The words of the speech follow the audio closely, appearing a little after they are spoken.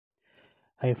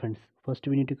Hi friends, first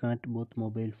we need to connect both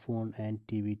mobile phone and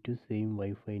TV to same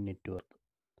Wi-Fi network.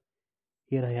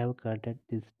 Here I have connected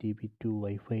this TV to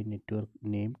Wi-Fi network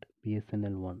named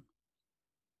BSNL1.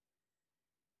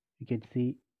 You can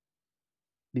see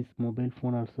this mobile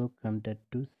phone also connected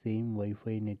to same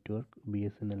Wi-Fi network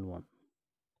BSNL1.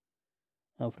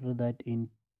 After that in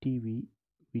TV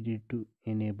we need to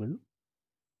enable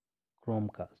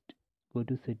Chromecast. Go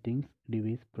to settings,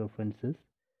 device preferences,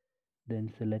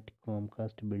 then select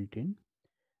Chromecast built-in,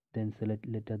 then select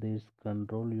let others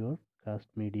control your cast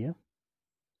media,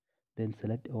 then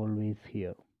select always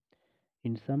here.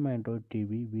 In some Android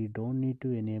TV, we don't need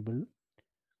to enable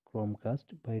Chromecast.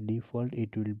 By default,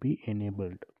 it will be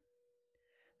enabled.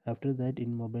 After that,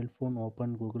 in mobile phone,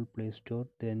 open Google Play Store,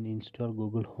 then install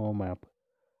Google Home app.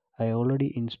 I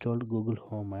already installed Google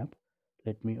Home app.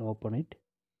 Let me open it.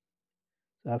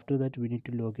 After that, we need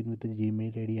to log in with the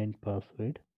Gmail ID and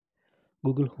password.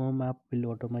 Google Home app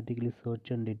will automatically search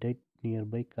and detect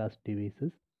nearby cast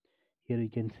devices. Here you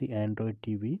can see Android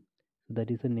TV. So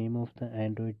that is the name of the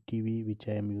Android TV which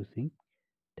I am using.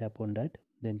 Tap on that,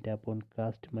 then tap on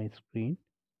cast my screen,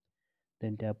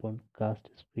 then tap on cast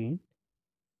screen.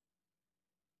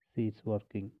 See, it's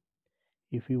working.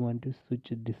 If you want to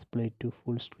switch display to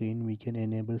full screen, we can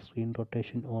enable screen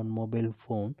rotation on mobile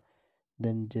phone,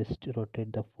 then just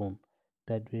rotate the phone.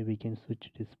 That way we can switch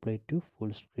display to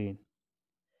full screen.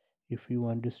 If you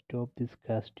want to stop this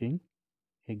casting,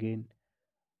 again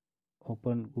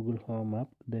open Google Home app,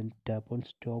 then tap on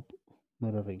stop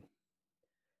mirroring.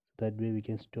 That way we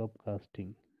can stop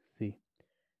casting. See,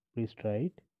 please try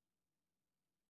it.